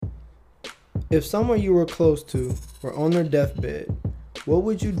If someone you were close to were on their deathbed, what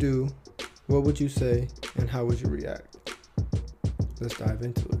would you do? What would you say? And how would you react? Let's dive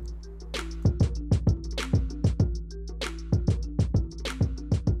into it.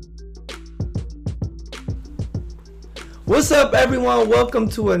 What's up, everyone? Welcome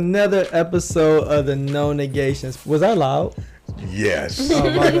to another episode of the No Negations. Was I loud? Yes. Oh,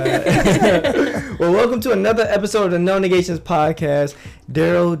 my bad. Well, welcome to another episode of the No Negations podcast.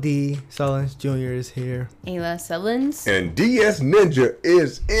 Darrell Dee Sullins Jr. is here. Ayla Stewart. And DS Ninja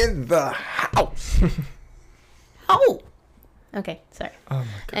is in the house. Oh! Okay, sorry. Oh, my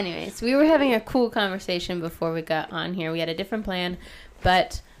God. Anyways, we were having a cool conversation before we got on here. We had a different plan,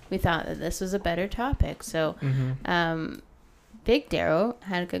 but we thought that this was a better topic. So, Big Darrell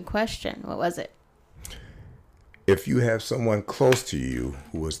had a good question. What was it? If you have someone close to you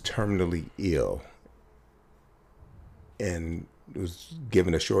who is terminally ill and was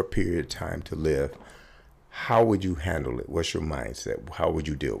given a short period of time to live, how would you handle it? What's your mindset? How would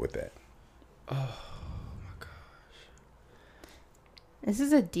you deal with that? Oh, my gosh. This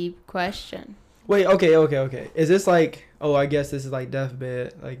is a deep question. Wait, okay. Is this like, I guess this is like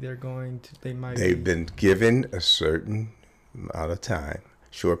deathbed. Like They've been given a certain amount of time,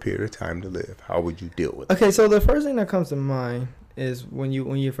 short period of time to live. How would you deal with it? Okay, so the first thing that comes to mind is when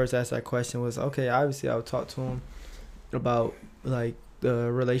you first asked that question was, okay, obviously I would talk to him about like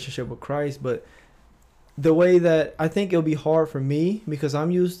the relationship with Christ, but the way that I think it'll be hard for me because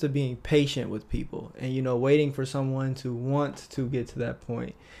I'm used to being patient with people and, waiting for someone to want to get to that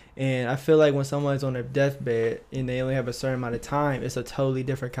point. And I feel like when someone's on their deathbed and they only have a certain amount of time, it's a totally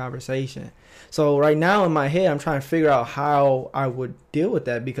different conversation. So right now in my head, I'm trying to figure out how I would deal with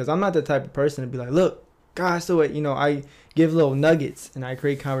that because I'm not the type of person to be like, look, guys, do it. I give little nuggets and I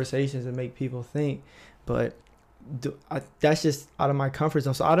create conversations and make people think. But that's just out of my comfort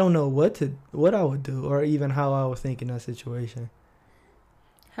zone. So I don't know what I would do or even how I would think in that situation.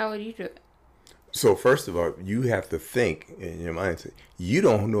 How would you do it? So first of all, you have to think in your mindset. You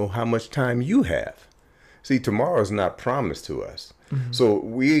don't know how much time you have. See, tomorrow is not promised to us. Mm-hmm. So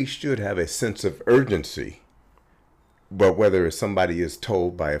we should have a sense of urgency. But whether somebody is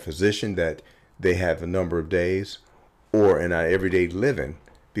told by a physician that they have a number of days or in our everyday living,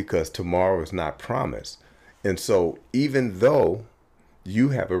 because tomorrow is not promised. And so even though you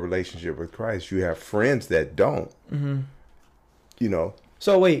have a relationship with Christ, you have friends that don't,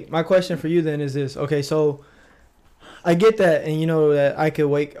 So wait, my question for you then is this. Okay, so I get that, and that I could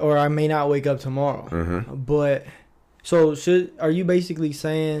wake or I may not wake up tomorrow. Mm-hmm. But so are you basically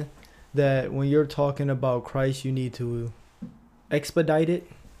saying that when you're talking about Christ, you need to expedite it,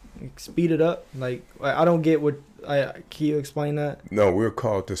 speed it up? Like I don't get can you explain that? No, we're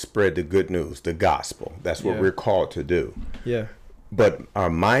called to spread the good news, the gospel. That's what we're called to do. Yeah. But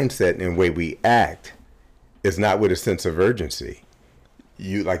our mindset and the way we act is not with a sense of urgency.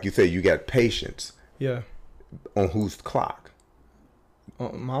 You, like you say, you got patience. Yeah. On whose clock?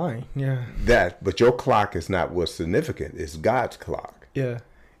 Mine. Yeah. But your clock is not what's significant. It's God's clock. Yeah.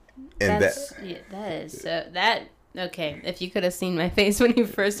 And Okay, if you could have seen my face when you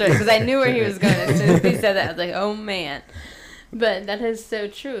first started, because I knew where he was going. As soon as he said that, I was like, oh, man. But that is so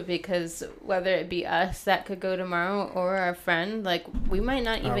true, because whether it be us that could go tomorrow or our friend, like, we might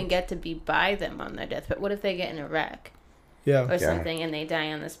not even get to be by them on their death. But what if they get in a wreck? Or something and they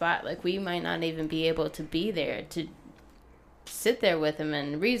die on the spot? Like, we might not even be able to be there to sit there with them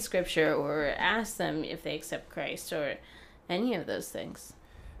and read scripture or ask them if they accept Christ or any of those things.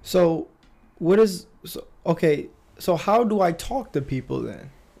 So how do I talk to people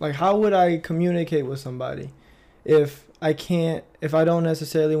then? Like, how would I communicate with somebody if I don't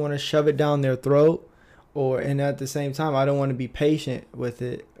necessarily want to shove it down their throat and at the same time, I don't want to be patient with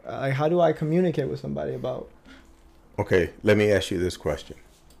it? Like, how do I communicate with somebody about? Okay, let me ask you this question.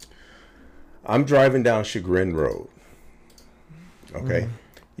 I'm driving down Chagrin Road. Okay.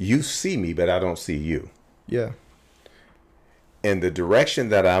 You see me, but I don't see you. Yeah. In the direction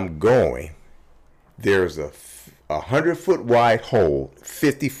that I'm going, there's a 100-foot wide hole,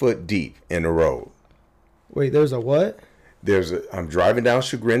 50-foot deep in the road. Wait, there's a what? I'm driving down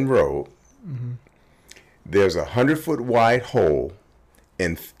Chagrin Road. Mm-hmm. There's a 100-foot wide hole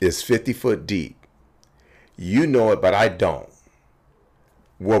and it's 50 foot deep. You know it, but I don't.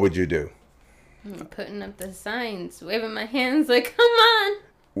 What would you do? I'm putting up the signs, waving my hands like, come on.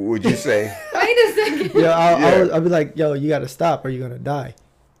 Would you say? Wait a second. I'll be like, yo, you got to stop or you're going to die.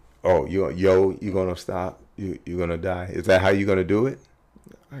 Oh, you're going to stop? You're going to die? Is that how you're going to do it?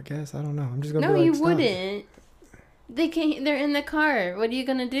 I guess. I don't know. I'm just going to No, be like, you stop. wouldn't. They're in the car. What are you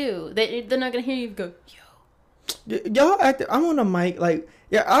going to do? They're not going to hear you go, yo. Y'all acting. I'm on the mic. Like,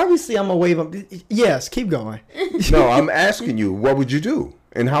 yeah, obviously I'm gonna wave them. Yes, keep going. No, I'm asking you, what would you do,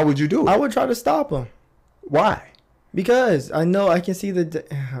 and how would you do it? I would try to stop them. Why? Because I know I can see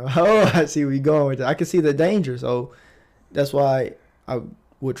I see where you're going with that. I can see the danger, so that's why I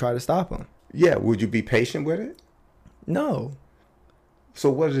would try to stop them. Yeah, would you be patient with it? No. So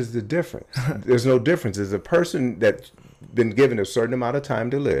what is the difference? There's no difference. As a person that's been given a certain amount of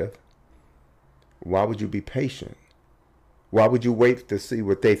time to live, why would you be patient? Why would you wait to see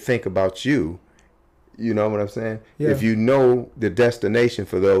what they think about you? You know what I'm saying? Yeah. If you know the destination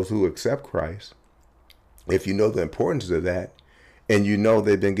for those who accept Christ, if you know the importance of that, and you know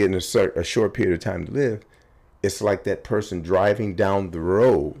they've been getting a short period of time to live, it's like that person driving down the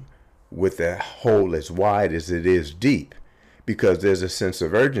road with a hole as wide as it is deep, because there's a sense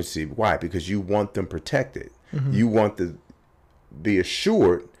of urgency. Why? Because you want them protected. Mm-hmm. You want to be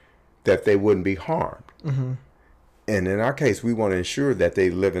assured that they wouldn't be harmed. Mm-hmm. And in our case, we want to ensure that they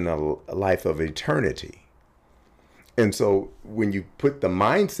live in a life of eternity. And so when you put the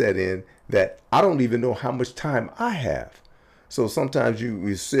mindset in that I don't even know how much time I have. So sometimes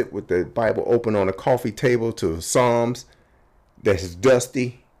you sit with the Bible open on a coffee table to Psalms that's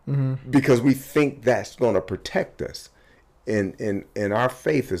dusty, mm-hmm. because we think that's going to protect us. And our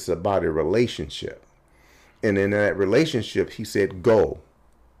faith is about a relationship. And in that relationship, he said, go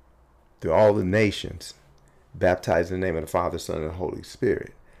to all the nations, baptize in the name of the Father, Son, and the Holy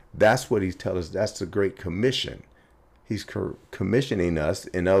Spirit. That's what he's telling us. That's the Great Commission. He's commissioning us.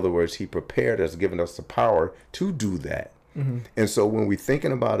 In other words, he prepared us, giving us the power to do that. Mm-hmm. And so when we're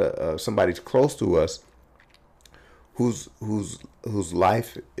thinking about somebody close to us whose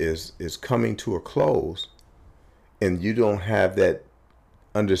life is coming to a close, and you don't have that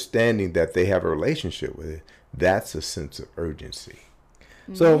understanding that they have a relationship with it, that's a sense of urgency.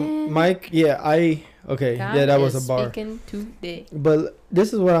 So, Mike, that was a bar. Today. But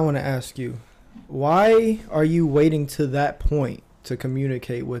this is what I want to ask you. Why are you waiting to that point to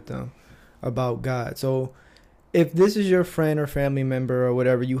communicate with them about God? So, if this is your friend or family member or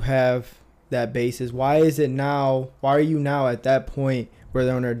whatever, you have that basis. Why are you now at that point where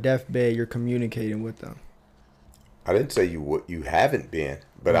they're on their deathbed, you're communicating with them? I didn't say you haven't been,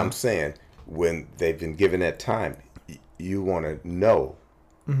 but I'm saying when they've been given that time, you want to know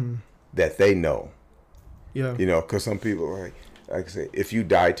mm-hmm. that they know. Yeah. You know, because some people are like I say, if you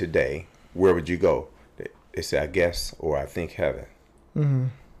died today, where would you go? They say, I guess, or I think heaven. Mm-hmm.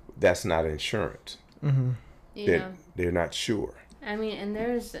 That's not insurance. Mm-hmm. They're not sure. I mean, and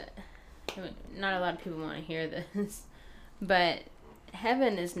there's not a lot of people want to hear this, but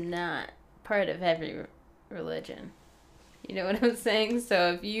heaven is not part of every religion. You know what I'm saying?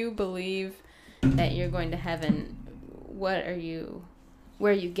 So if you believe that you're going to heaven, where are you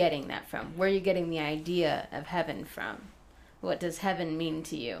getting that from? Where are you getting the idea of heaven from? What does heaven mean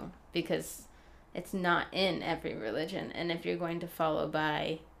to you? Because it's not in every religion. And if you're going to follow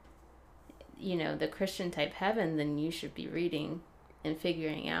by, the Christian type heaven, then you should be reading and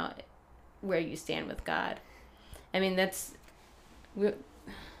figuring out where you stand with God. I mean, I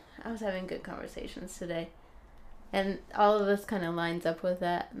was having good conversations today. And all of this kind of lines up with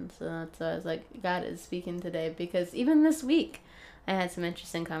that. And so I was like, God is speaking today. Because even this week, I had some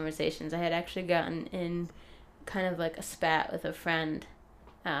interesting conversations. I had actually gotten in kind of like a spat with a friend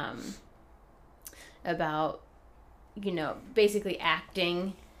about, basically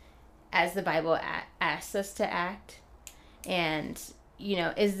acting as the Bible asks us to act. And,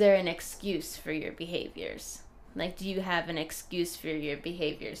 is there an excuse for your behaviors? Like, do you have an excuse for your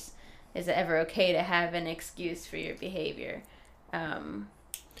behaviors? Is it ever okay to have an excuse for your behavior?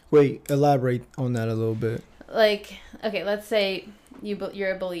 Wait, elaborate on that a little bit. Like, okay, let's say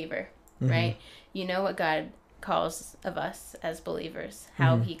you're a believer, mm-hmm. right? You know what God calls of us as believers,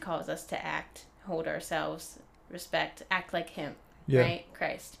 how mm-hmm. he calls us to act, hold ourselves, respect, act like him, right?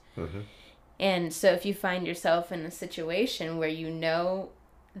 Christ. Mm-hmm. And so if you find yourself in a situation where you know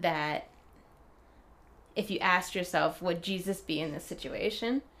that if you asked yourself, would Jesus be in this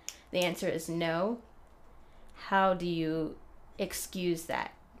situation? The answer is no. How do you excuse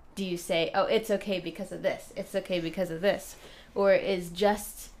that? Do you say, oh, it's okay because of this. It's okay because of this. Or is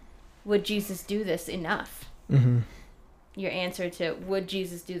just, would Jesus do this enough? Mm-hmm. Your answer to, would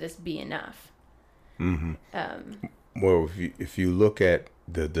Jesus do this be enough? Mm-hmm. Well, if you look at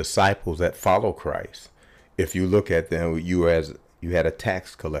the disciples that follow Christ, if you look at them, you had a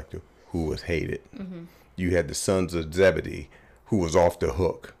tax collector who was hated. Mm-hmm. You had the sons of Zebedee who was off the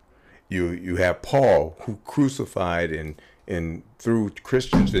hook. You have Paul who crucified and threw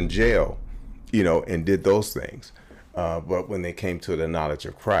Christians in jail, and did those things. But when they came to the knowledge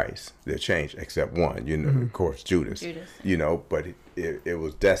of Christ, they changed, except one, of course, Judas. But it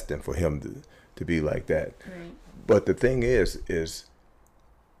was destined for him to be like that. Right. But the thing is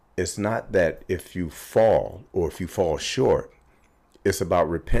it's not that if you fall or if you fall short, it's about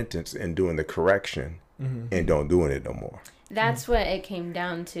repentance and doing the correction and don't doing it no more. That's what it came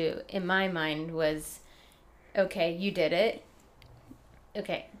down to in my mind was, okay, you did it.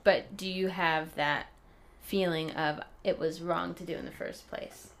 Okay, but do you have that feeling of it was wrong to do in the first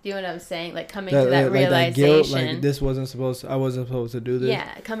place? Do you know what I'm saying? Like coming to that realization. That guilt, I wasn't supposed to do this.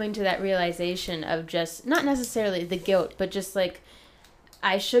 Yeah, coming to that realization of just, not necessarily the guilt, but just like,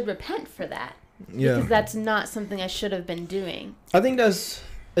 I should repent for that. Yeah. Because that's not something I should have been doing. I think that's,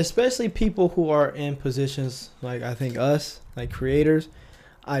 especially people who are in positions like I think us, like creators,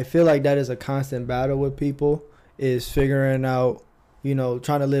 I feel like that is a constant battle with people, is figuring out,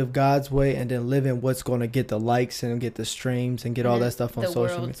 trying to live God's way and then living what's going to get the likes and get the streams and get all that stuff on social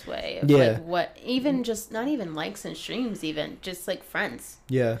media. The world's way of like what, even just not even likes and streams, even just like friends.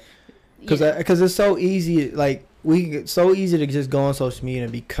 Yeah. Because it's so easy, like so easy to just go on social media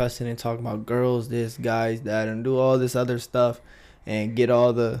and be cussing and talking about girls, this, guys, that, and do all this other stuff and get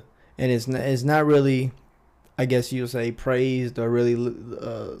all the, and it's not really, I guess you'll say, praised or really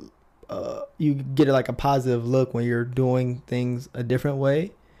you get like a positive look when you're doing things a different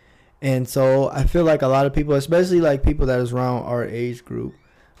way. And so I feel like a lot of people, especially like people that is around our age group,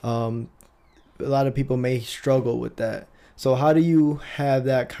 a lot of people may struggle with that. So how do you have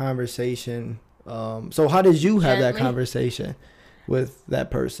that conversation? So how did you have that conversation with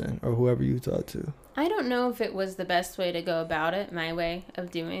that person or whoever you talked to? I don't know if it was the best way to go about it, my way of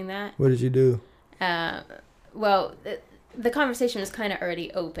doing that. What did you do? Well, the conversation was kind of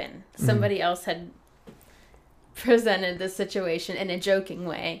already open. Somebody else had presented the situation in a joking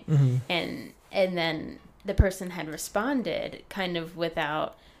way, and then the person had responded kind of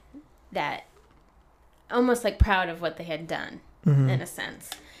without that, almost like proud of what they had done in a sense.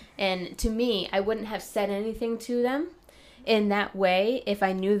 And to me, I wouldn't have said anything to them in that way if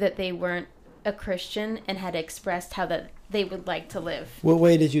I knew that they weren't a Christian and had expressed how that they would like to live. What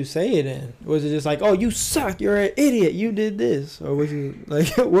way did you say it in? Was it just like, oh, you suck, you're an idiot, you did this? Or was you like,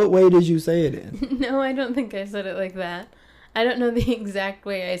 what way did you say it in? No, I don't think I said it like that. I don't know the exact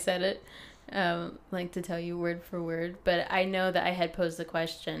way I said it, like to tell you word for word, but I know that I had posed the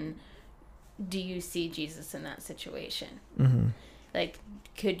question, do you see Jesus in that situation? Like,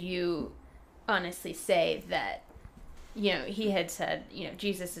 could you honestly say that, he had said,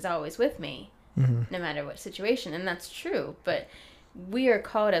 Jesus is always with me, no matter what situation. And that's true. But we are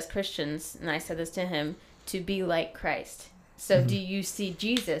called as Christians, and I said this to him, to be like Christ. So do you see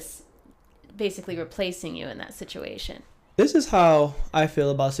Jesus basically replacing you in that situation? This is how I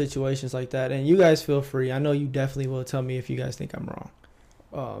feel about situations like that. And you guys feel free. I know you definitely will tell me if you guys think I'm wrong.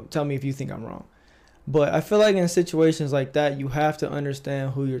 Tell me if you think I'm wrong. But I feel like in situations like that, you have to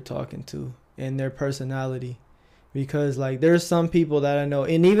understand who you're talking to and their personality. Because, like, there's some people that I know,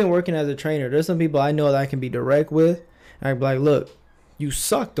 and even working as a trainer, there's some people I know that I can be direct with. And I can be like, look, you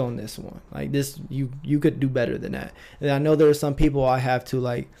sucked on this one. Like, this, you could do better than that. And I know there are some people I have to,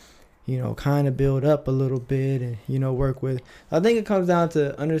 like, kind of build up a little bit and, work with. I think it comes down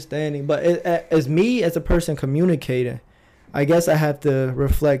to understanding. But as me, as a person communicating, I guess I have to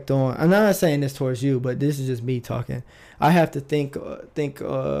reflect on, I'm not saying this towards you, but this is just me talking. I have to take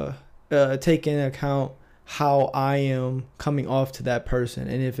into account how I am coming off to that person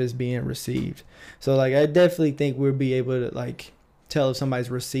and if it's being received. So, like, I definitely think we'll be able to, like, tell if somebody's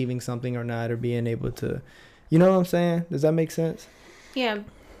receiving something or not, or being able to, you know what I'm saying? Does that make sense? Yeah.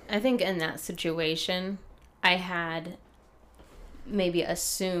 I think in that situation, I had maybe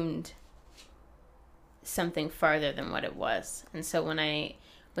assumed something farther than what it was. And so when I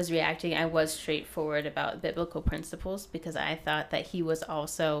was reacting, I was straightforward about biblical principles, because I thought that he was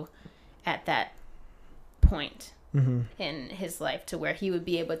also at that point in his life to where he would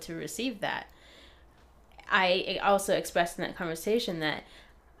be able to receive that. I also expressed in that conversation that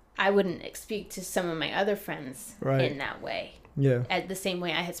I wouldn't speak to some of my other friends in that way. Yeah. At the same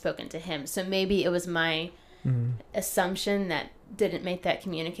way I had spoken to him. So maybe it was my assumption that didn't make that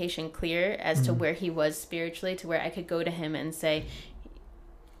communication clear as to where he was spiritually, to where I could go to him and say,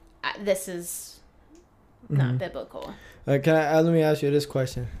 this is not biblical. Let me ask you this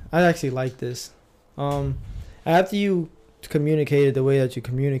question. I actually like this. After you communicated the way that you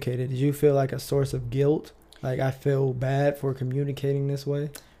communicated, did you feel like a source of guilt? Like, I feel bad for communicating this way?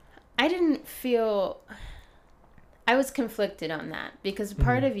 I didn't feel... I was conflicted on that, because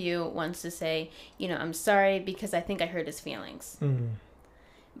part of you wants to say, I'm sorry because I think I hurt his feelings.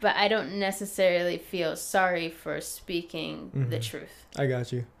 but I don't necessarily feel sorry for speaking the truth. I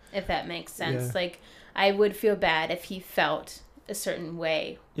got you. If that makes sense. Yeah. Like, I would feel bad if he felt a certain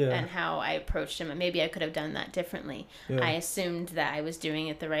way Yeah. and how I approached him. And maybe I could have done that differently. Yeah. I assumed that I was doing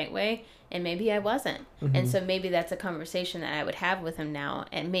it the right way, and maybe I wasn't. Mm-hmm. And so maybe that's a conversation that I would have with him now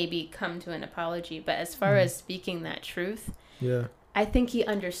and maybe come to an apology. But as far as speaking that truth, Yeah. I think he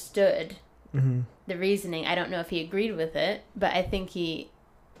understood Mm-hmm. the reasoning. I don't know if he agreed with it, but I think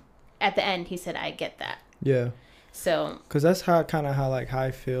at the end, he said, I get that. Yeah. So, Because that's how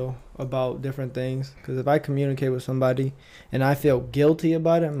I feel about different things. Because if I communicate with somebody and I feel guilty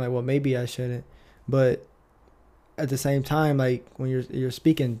about it, I'm like, well, maybe I shouldn't. But at the same time, like when you're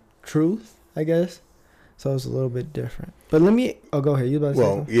speaking truth, I guess, so it's a little bit different. But let me. Oh, go ahead. You about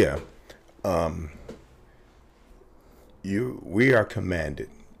to say something? We are commanded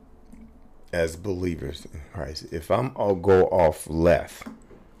as believers in Christ. If I'll go off left,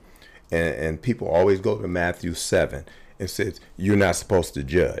 and people always go to Matthew 7 and says you're not supposed to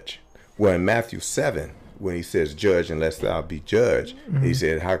judge. Well, in Matthew 7, when he says judge unless thou be judged, he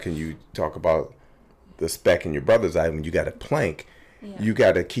said, how can you talk about the speck in your brother's eye when you got a plank? yeah. You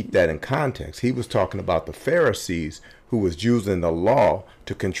got to keep that in context. He was talking about the Pharisees who was using the law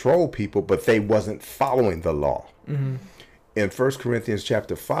to control people, but they wasn't following the law. Mm-hmm. In 1 Corinthians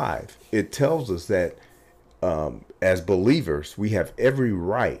chapter 5, it tells us that as believers, we have every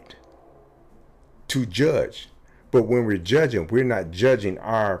right to judge. But when we're judging, we're not judging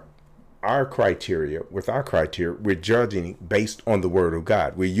our criteria with our criteria. We're judging based on the word of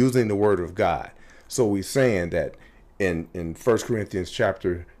God. We're using the word of God. So we're saying that in 1 Corinthians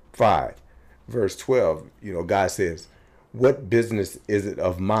chapter 5, verse 12, God says, what business is it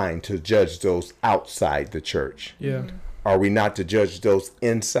of mine to judge those outside the church? Yeah. Are we not to judge those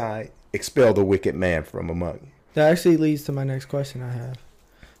inside? Expel the wicked man from among you. That actually leads to my next question I have.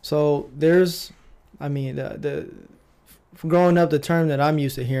 So there's, the growing up, the term that I'm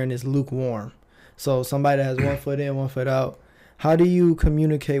used to hearing is lukewarm. So somebody that has 1 foot in, 1 foot out. How do you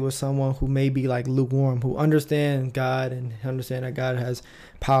communicate with someone who may be like lukewarm, who understand God and understand that God has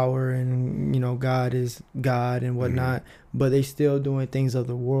power and, God is God and whatnot, but they still doing things of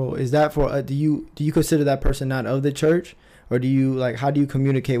the world? Is that for, do you consider that person not of the church? Or do you, how do you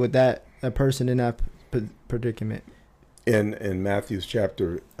communicate with that person in that predicament? In Matthew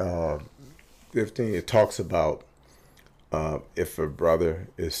chapter 15, it talks about if a brother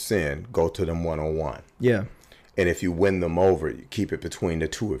is sin, go to them one-on-one. Yeah. And if you win them over, you keep it between the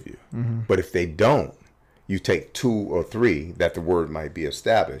two of you. Mm-hmm. But if they don't, you take 2 or 3 that the word might be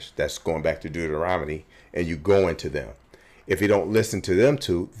established. That's going back to Deuteronomy, and you go into them. If you don't listen to them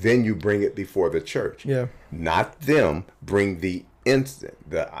two, then you bring it before the church. Yeah. Not them. Bring the instant,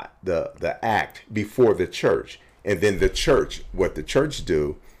 the act before the church, and then the church. What the church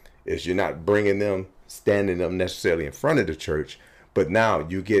do is you're not bringing them, standing them necessarily in front of the church, but now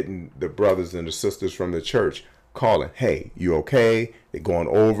you're getting the brothers and the sisters from the church calling, hey, you okay? They're going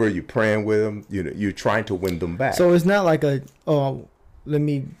over, you're praying with them, you're trying to win them back. So it's not like let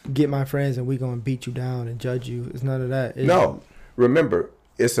me get my friends and we're going to beat you down and judge you. It's none of that. No. Remember,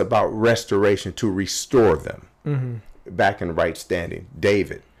 it's about restoration, to restore them back in right standing.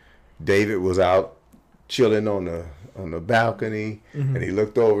 David was out chilling on the balcony, and he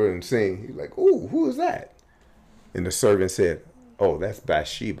looked over and seen. He's like, ooh, who is that? And the servant said, oh, that's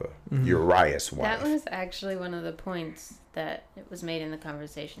Bathsheba, Uriah's wife. that was actually one of the points that it was made in the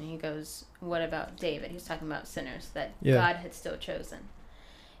conversation. He goes, what about David? He's talking about sinners that God had still chosen.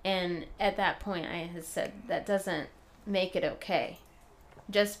 And at that point, I had said, that doesn't make it okay.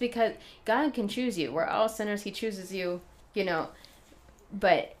 Just because God can choose you. We're all sinners. He chooses you,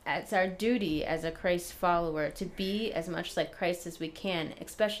 But it's our duty as a Christ follower to be as much like Christ as we can,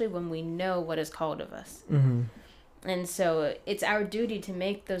 especially when we know what is called of us. Mm-hmm. And so it's our duty to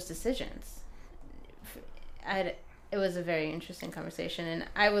make those decisions. It was a very interesting conversation, and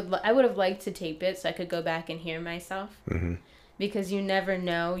I would have liked to tape it so I could go back and hear myself. Because you never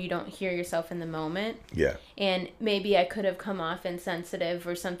know, you don't hear yourself in the moment. Yeah. And maybe I could have come off insensitive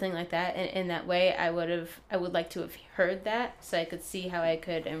or something like that. And in that way, I would like to have heard that so I could see how I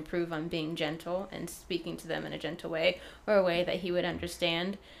could improve on being gentle and speaking to them in a gentle way, or a way that he would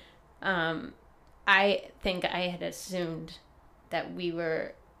understand. I think I had assumed that we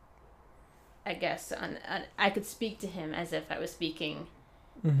were, I guess, I could speak to him as if I was speaking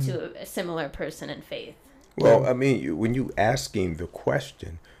to a similar person in faith. Well, when you asking the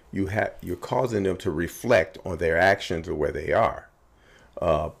question, you're causing them to reflect on their actions or where they are.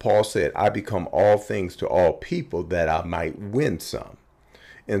 Paul said, I become all things to all people that I might win some.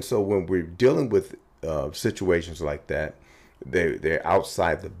 And so when we're dealing with situations like that, they're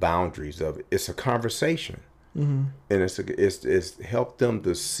outside the boundaries of it. It's a conversation, and it's helped them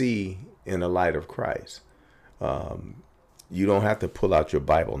to see in the light of Christ. You don't have to pull out your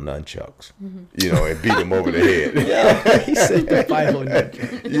Bible nunchucks, and beat them over the head. Yeah, he said the Bible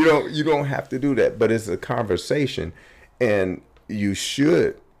nunchucks. You don't have to do that, but it's a conversation, and you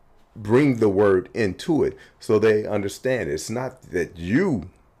should bring the word into it so they understand. It's not that you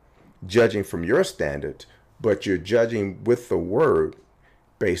judging from your standards, but you're judging with the word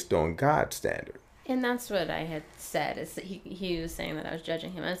based on God's standard. And that's what I had said, is that he was saying that I was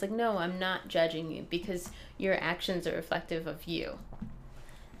judging him. I was like, no, I'm not judging you, because your actions are reflective of you.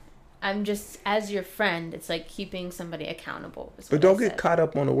 I'm just, as your friend, it's like keeping somebody accountable. But don't get caught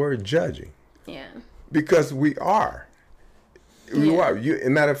up on the word judging. Yeah. Because we are. We are. As a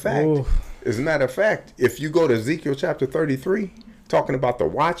matter of fact, if you go to Ezekiel chapter 33, talking about the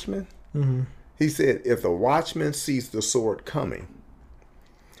watchman, he said, if the watchman sees the sword coming,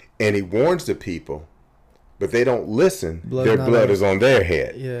 and he warns the people, but they don't listen, their blood is on their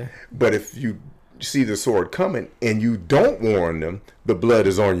head. Yeah. But if you see the sword coming and you don't warn them, the blood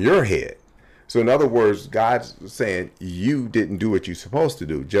is on your head. So in other words, God's saying you didn't do what you're supposed to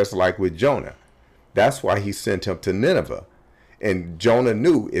do, just like with Jonah. That's why he sent him to Nineveh. And Jonah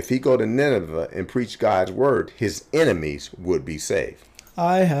knew if he go to Nineveh and preach God's word, his enemies would be saved.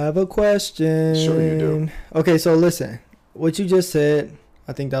 I have a question. Sure you do. Okay, so listen. What you just said,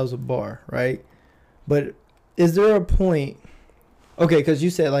 I think that was a bar, right? But is there a point? Okay, because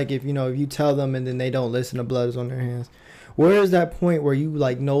you said like if you tell them and then they don't listen, the blood is on their hands. Where is that point where you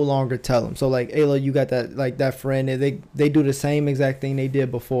like no longer tell them? So like Ayla, you got that friend and they do the same exact thing they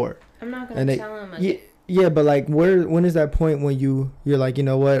did before. I'm not gonna tell them. Yeah, but like when is that point when you're like, you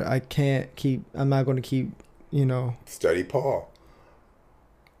know what, I'm not gonna keep, Study Paul.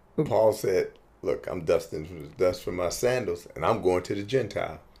 Paul said, look, I'm dusting dust from my sandals and I'm going to the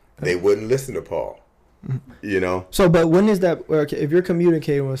Gentile. They wouldn't listen to Paul. So, but when is that, if you're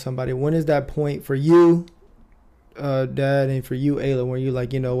communicating with somebody, when is that point for you, Dad, and for you, Ayla, where you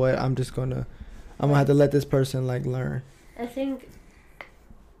like, you know what, I'm gonna have to let this person like learn? I think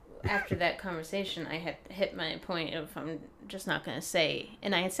after that conversation, I had hit my point of I'm just not going to say,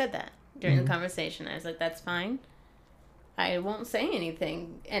 and I had said that during the conversation. I was like, that's fine. I won't say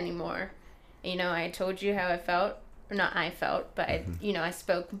anything anymore. I told you how I felt, or not I felt, but I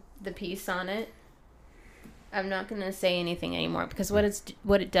spoke the piece on it. I'm not going to say anything anymore because what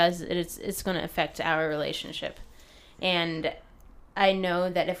it does, it's going to affect our relationship. And I know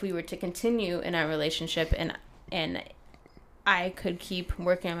that if we were to continue in our relationship and I could keep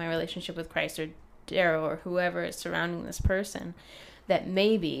working on my relationship with Christ or Darrell or whoever is surrounding this person, that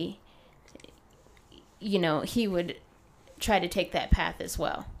maybe, he would try to take that path as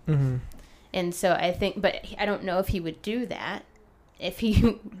well. Mm-hmm. And so I think, but I don't know if he would do that if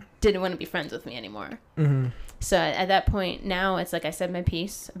he didn't want to be friends with me anymore. Mm-hmm. So at that point, now it's like I said my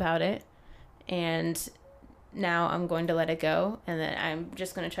piece about it, and now I'm going to let it go, and then I'm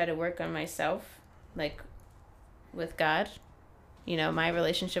just going to try to work on myself, like with God, my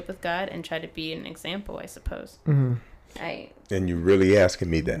relationship with God, and try to be an example, I suppose. Mm-hmm. And you really asking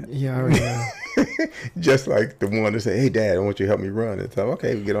me that? Yeah, I already know. Just like the one that said, "Hey, Dad, I want you to help me run." And so,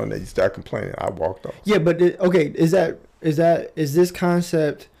 okay, we get on there. You start complaining. I walked off. Yeah, but is this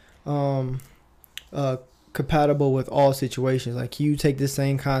concept compatible with all situations? Like, can you take this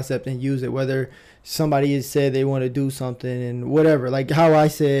same concept and use it, whether somebody has said they want to do something and whatever? Like how I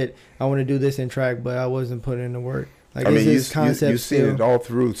said I want to do this in track, but I wasn't putting in the work. Like, you've seen it all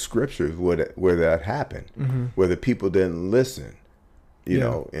through scriptures where that happened, where the people didn't listen,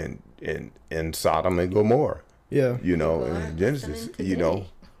 in Sodom and Gomorrah. Yeah. In Genesis, they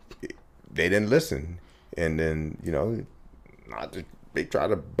didn't listen. And then, they try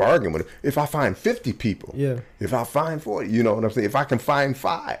to bargain with it. If I find 50 people, if I find 40, you know what I'm saying? If I can find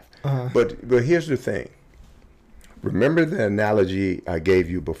 5. But here's the thing. Remember the analogy I gave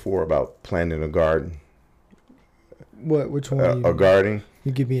you before about planting a garden? Which one? A garden.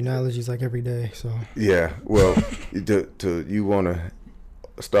 You give me analogies like every day, so. Yeah, well, you want to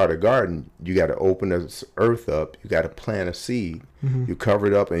start a garden, you got to open the earth up. You got to plant a seed. Mm-hmm. You cover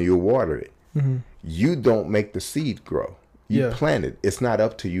it up and you water it. Mm-hmm. You don't make the seed grow. You plant it. It's not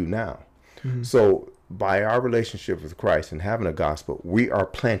up to you now. Mm-hmm. So by our relationship with Christ and having a gospel, we are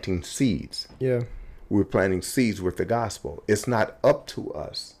planting seeds. Yeah, we're planting seeds with the gospel. It's not up to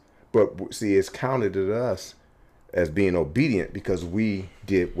us, but see, it's counted to us as being obedient because we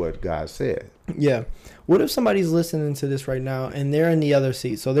did what God said. Yeah. What if somebody's listening to this right now and they're in the other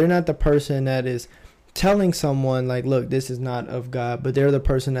seat? So they're not the person that is telling someone like, look, this is not of God, but they're the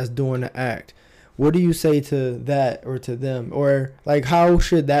person that's doing the act. what do you say to that or to them? Or like, how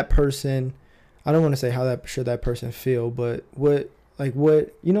should that person, I don't want to say how that person feel, but what,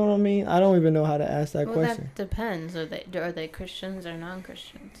 you know what I mean? I don't even know how to ask that question. That depends. Are they Christians or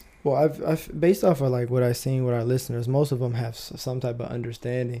non-Christians? Well, I've based off of like what I've seen with our listeners, most of them have some type of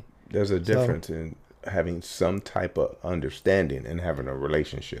understanding. There's a difference in having some type of understanding and having a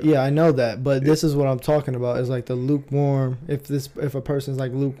relationship. Yeah, I know that, but this is what I'm talking about. Is like the lukewarm. If a person's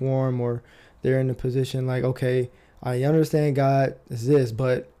like lukewarm, or they're in a position like, okay, I understand God is this,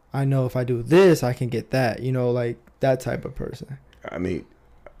 but I know if I do this, I can get that. You know, like that type of person. I mean,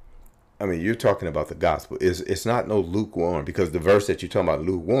 you're talking about the gospel. It's not no lukewarm, because the verse that you're talking about,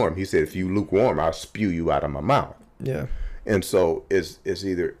 lukewarm, he said, if you lukewarm, I'll spew you out of my mouth. Yeah. And so it's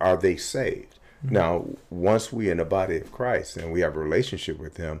either, are they saved? Mm-hmm. Now, once we in the body of Christ and we have a relationship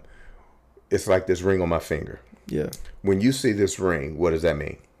with him, it's like this ring on my finger. Yeah. When you see this ring, what does that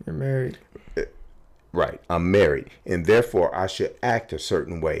mean? You're married. Right. I'm married. And therefore, I should act a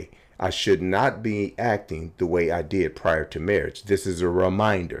certain way. I should not be acting the way I did prior to marriage. This is a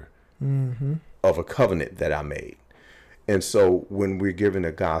reminder of a covenant that I made. And so when we're given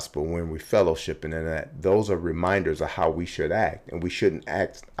the gospel, when we're fellowshipping and that, those are reminders of how we should act. And we shouldn't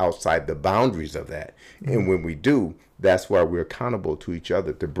act outside the boundaries of that. Mm-hmm. And when we do, that's why we're accountable to each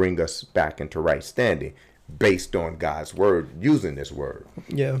other to bring us back into right standing based on God's word, using this word.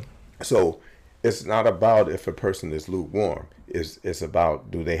 Yeah. So it's not about if a person is lukewarm. It's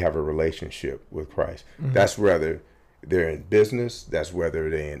about, do they have a relationship with Christ? Mm-hmm. That's whether they're in business, that's whether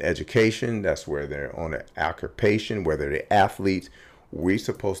they're in education, that's where they're on an occupation, whether they're athletes. We're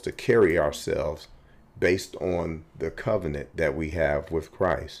supposed to carry ourselves based on the covenant that we have with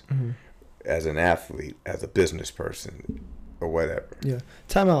Christ as an athlete, as a business person, or whatever. Yeah.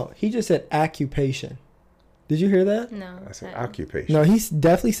 Time out. He just said occupation. Did you hear that? No. I said occupation. No, he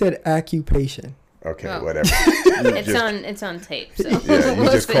definitely said occupation. Okay, whatever. It's on tape. So. Yeah, you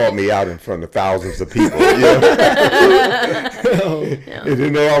just called me out in front of thousands of people. Yeah. And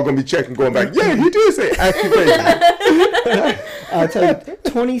then they're all gonna be checking, going back. Yeah, he did say occupation. I'll tell you,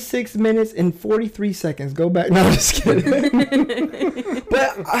 26 minutes and 43 seconds. Go back. No, I'm just kidding.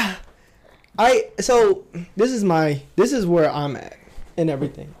 But so this is where I'm at in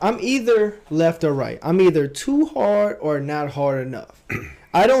everything. I'm either left or right. I'm either too hard or not hard enough.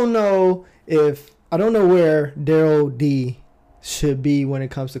 I don't know where Darrell D should be when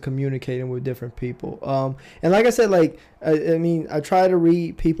it comes to communicating with different people. And like I said, like, I mean, I try to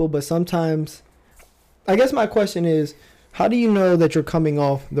read people, but sometimes, I guess my question is, how do you know that you're coming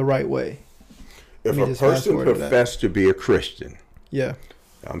off the right way? If a person professed to be a Christian. Yeah.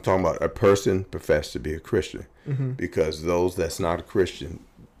 I'm talking about a person professed to be a Christian, because those that's not a Christian,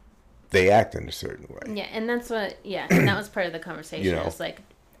 they act in a certain way. Yeah, and that's and that was part of the conversation. You know, it's like,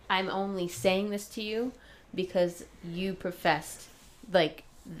 I'm only saying this to you because you professed, like,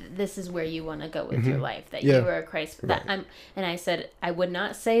 this is where you want to go with your life, that you are a Christ. Right. And I said, I would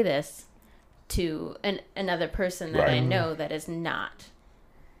not say this to another person that I know that is not,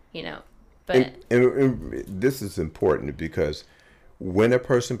 you know. But and this is important, because when a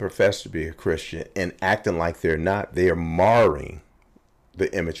person professes to be a Christian and acting like they're not, they are marring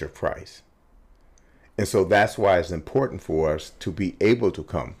the image of Christ. And so that's why it's important for us to be able to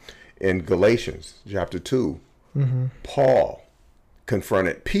come. In Galatians chapter 2, Paul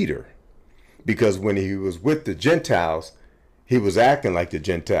confronted Peter, because when he was with the Gentiles, he was acting like the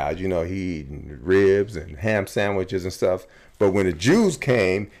Gentiles. You know, he eating ribs and ham sandwiches and stuff. But when the Jews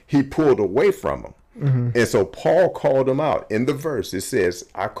came, he pulled away from them. And so Paul called him out. In the verse, it says,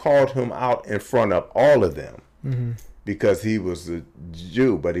 I called him out in front of all of them, because he was a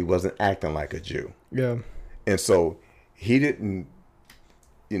Jew, but he wasn't acting like a Jew. Yeah. And so he didn't,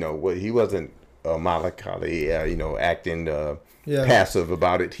 he wasn't Malachi, acting passive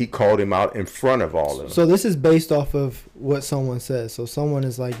about it. He called him out in front of all of them. So this is based off of what someone says. So someone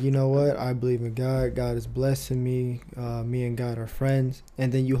is like, you know what? I believe in God. God is blessing me. Me and God are friends.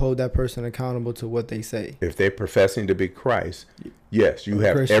 And then you hold that person accountable to what they say. If they're professing to be Christ, yes, you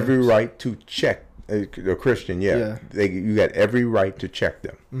have every right to check. A Christian, you got every right to check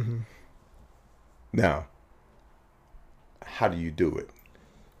them. Now, how do you do it?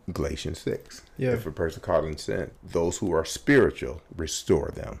 Galatians 6. Yeah. If a person caught in sin, those who are spiritual, restore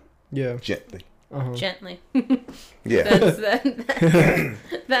them. Yeah. Gently. Gently. Yeah.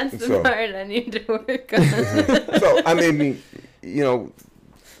 That's the part I need to work on. So, I mean, and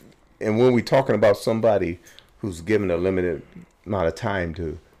when we're talking about somebody who's given a limited amount of time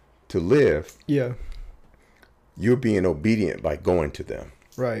to live, you're being obedient by going to them.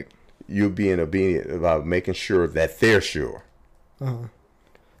 Right. You're being obedient about making sure that they're sure.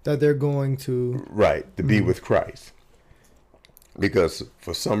 That they're going to. Right, to be with Christ. Because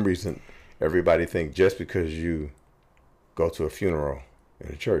for some reason, everybody thinks just because you go to a funeral in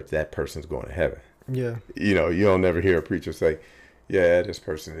a church, that person's going to heaven. Yeah. You don't never hear a preacher say, yeah, this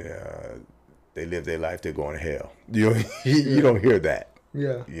person, they live their life, they're going to hell. You don't hear that.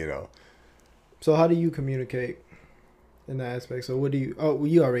 Yeah. So how do you communicate in that aspect? So you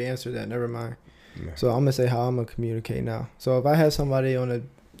already answered that. Never mind. Yeah. So I'm going to say how I'm going to communicate now. So if I had somebody if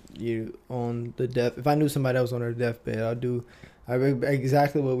I knew somebody that was on their deathbed,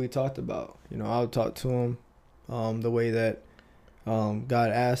 exactly what we talked about. I'll talk to them the way that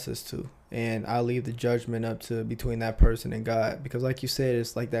God asked us to, and I'll leave the judgment up to between that person and God, because like you said,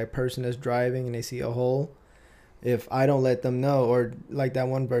 it's like that person that's driving and they see a hole. If I don't let them know, or like that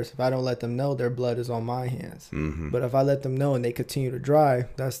one verse, if I don't let them know, their blood is on my hands. Mm-hmm. But if I let them know and they continue to drive,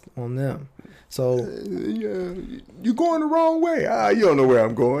 that's on them. So you're going the wrong way. You don't know where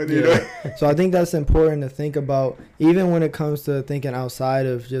I'm going. So I think that's important to think about, even when it comes to thinking outside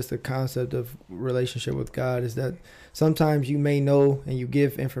of just the concept of relationship with God, is that sometimes you may know and you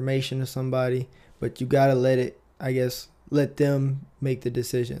give information to somebody, but you gotta let them make the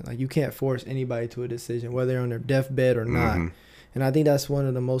decision. Like, you can't force anybody to a decision, whether they're on their deathbed or not. Mm-hmm. And I think that's one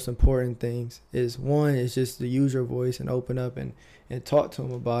of the most important things. Is just to use your voice and open up and talk to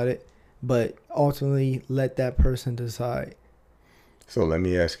them about it, but ultimately let that person decide. So let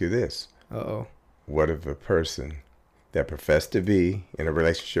me ask you this. What if a person that professed to be in a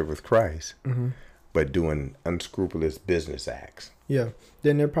relationship with Christ, mm-hmm. but doing unscrupulous business acts? Yeah,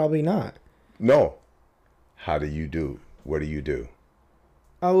 then they're probably not. No. How do you do? What do you do?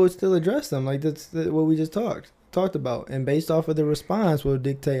 I would still address them. Like, that's what we just talked about. And based off of the response will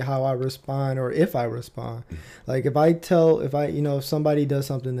dictate how I respond, or if I respond. Like, if somebody does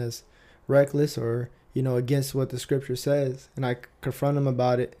something that's reckless or, against what the scripture says, and I confront them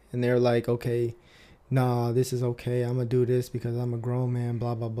about it, and they're like, okay, nah, this is okay. I'm going to do this because I'm a grown man,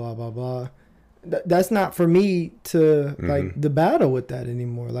 blah, blah, blah, blah, blah. That's not for me to the battle with that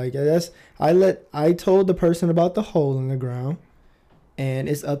anymore. Like, I told the person about the hole in the ground, and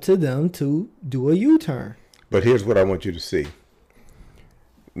it's up to them to do a U-turn. But here's what I want you to see.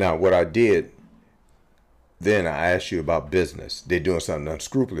 Now, what I did, then I asked you about business. They're doing something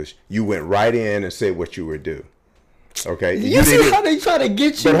unscrupulous. You went right in and said what you would do. Okay? You see how they try to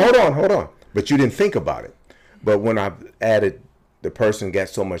get you? But hold on. But you didn't think about it. But when I added the person got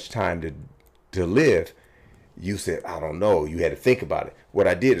so much time to live, you said, I don't know. You had to think about it. What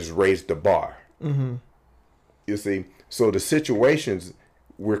I did is raise the bar. Mm-hmm. You see? So the situations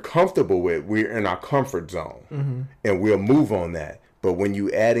we're comfortable with, we're in our comfort zone. Mm-hmm. And we'll move on that. But when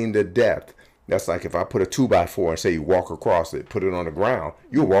you adding the depth, that's like if I put a 2x4 and say you walk across it, put it on the ground,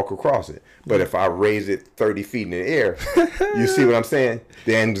 you'll walk across it. But if I raise it 30 feet in the air, you see what I'm saying?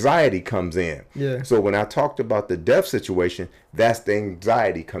 The anxiety comes in. Yeah. So when I talked about the death situation, that's the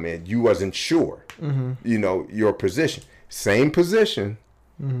anxiety come in. You wasn't sure, your position. Same position,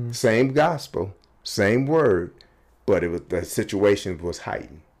 same gospel, same word, but the situation was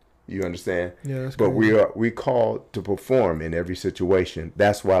heightened. You understand? Yeah, that's but crazy. we called to perform in every situation.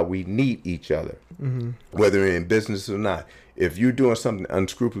 That's why we need each other, whether in business or not. If you're doing something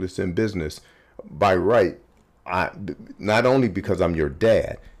unscrupulous in business, by right, not only because I'm your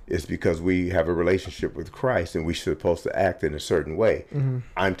dad, it's because we have a relationship with Christ and we're supposed to act in a certain way. Mm-hmm.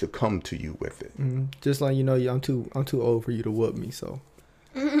 I'm to come to you with it. Mm-hmm. Just like I'm too old for you to whoop me, so.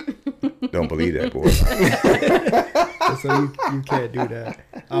 Don't believe that, boy. So you can't do that.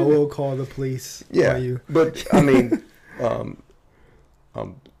 I will call the police on you. But I mean,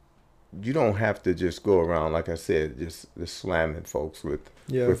 you don't have to just go around, like I said, just slamming folks with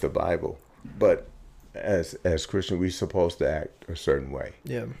the Bible. But as Christians, we're supposed to act a certain way.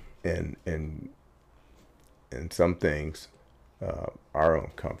 Yeah. And some things are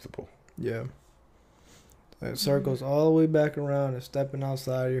uncomfortable. Yeah. It circles all the way back around and stepping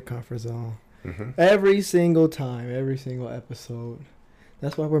outside of your comfort zone. Mm-hmm. Every single time, every single episode.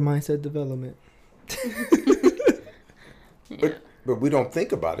 That's why we're mindset development. But we don't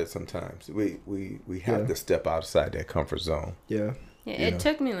think about it sometimes. We have to step outside that comfort zone. Yeah. It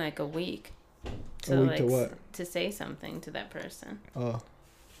took me like a week to what? To say something to that person. Oh.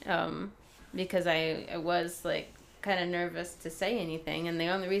 Because I was like kind of nervous to say anything, and the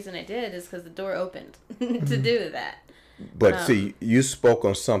only reason I did is because the door opened to do that. But see, you spoke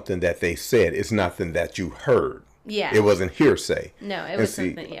on something that they said. It's nothing that you heard. Yeah. It wasn't hearsay. No, it was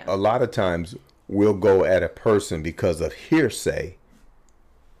something, A lot of times we'll go at a person because of hearsay.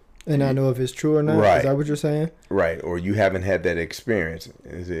 And I know if it's true or not. Right. Is that what you're saying? Right. Or you haven't had that experience.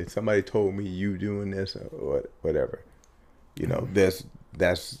 Is it somebody told me you doing this or whatever? There's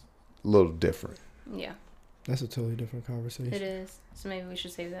that's a little different. Yeah. That's a totally different conversation. It is. So maybe we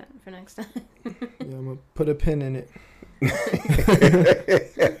should save that for next time. Yeah, I'm gonna put a pin in it.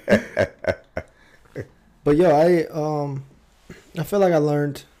 But yo, I feel like I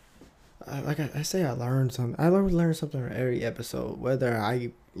learned. I say I learned something. I learned something from every episode, whether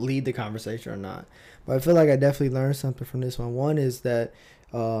I lead the conversation or not. But I feel like I definitely learned something from this one. One is that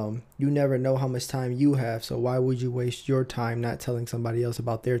you never know how much time you have, so why would you waste your time not telling somebody else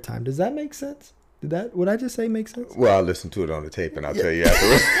about their time? Does that make sense? What I just say make sense? Well, I'll listen to it on the tape and I'll tell you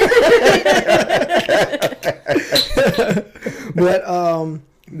afterwards. But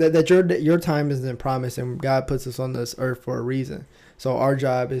that your time isn't promised, and God puts us on this earth for a reason. So our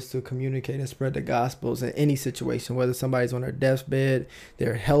job is to communicate and spread the gospels in any situation, whether somebody's on their deathbed,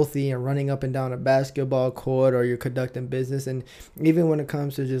 they're healthy and running up and down a basketball court, or you're conducting business. And even when it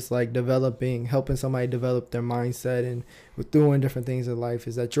comes to just like helping somebody develop their mindset and doing different things in life,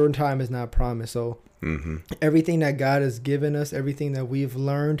 is that your time is not promised. So everything that God has given us, everything that we've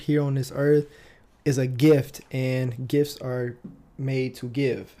learned here on this earth is a gift, and gifts are made to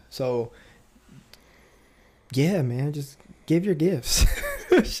give. So yeah, man, just give your gifts.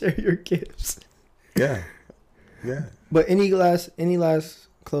 Share your gifts. Yeah. But any last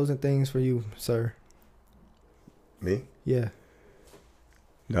closing things for you, sir? Me? Yeah.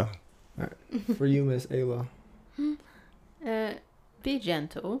 No. All right. For you, Miss Ayla. Be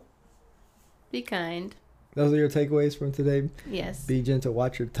gentle. Be kind. Those are your takeaways from today? Yes. Be gentle.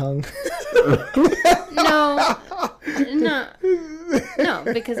 Watch your tongue. No,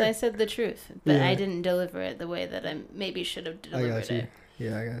 because I said the truth, but Yeah. I didn't deliver it the way that I maybe should have delivered it.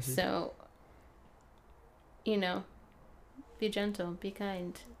 Yeah, I got you. So, be gentle, be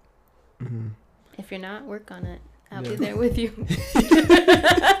kind. Mm-hmm. If you're not, work on it. I'll Yeah. be there with you.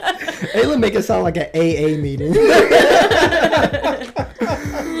 Ayla make it sound like an AA meeting.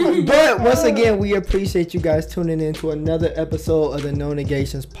 But once again, we appreciate you guys tuning in to another episode of the No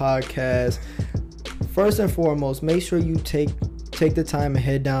Negations podcast. First and foremost, make sure you take the time and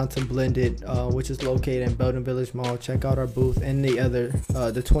head down to Blended, which is located in Belden Village Mall. Check out our booth and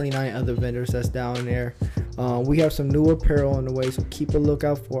the 29 other vendors that's down there. We have some new apparel on the way, so keep a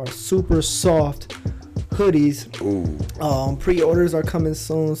lookout for our super soft hoodies. Ooh. Pre-orders are coming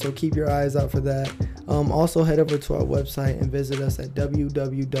soon, so keep your eyes out for that. Also head over to our website and visit us at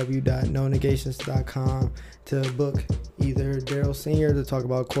www.nonegations.com to book either Darrell Sr. to talk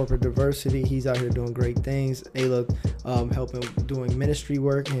about corporate diversity. He's out here doing great things. Ayla helping doing ministry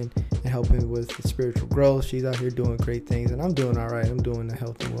work and helping with spiritual growth. She's out here doing great things, and I'm doing all right. I'm doing the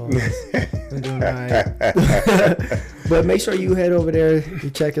health and wellness. I'm doing all right. But make sure you head over there, you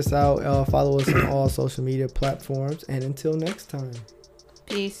check us out, follow us on all social media platforms, and until next time.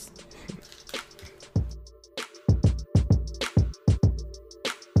 Peace.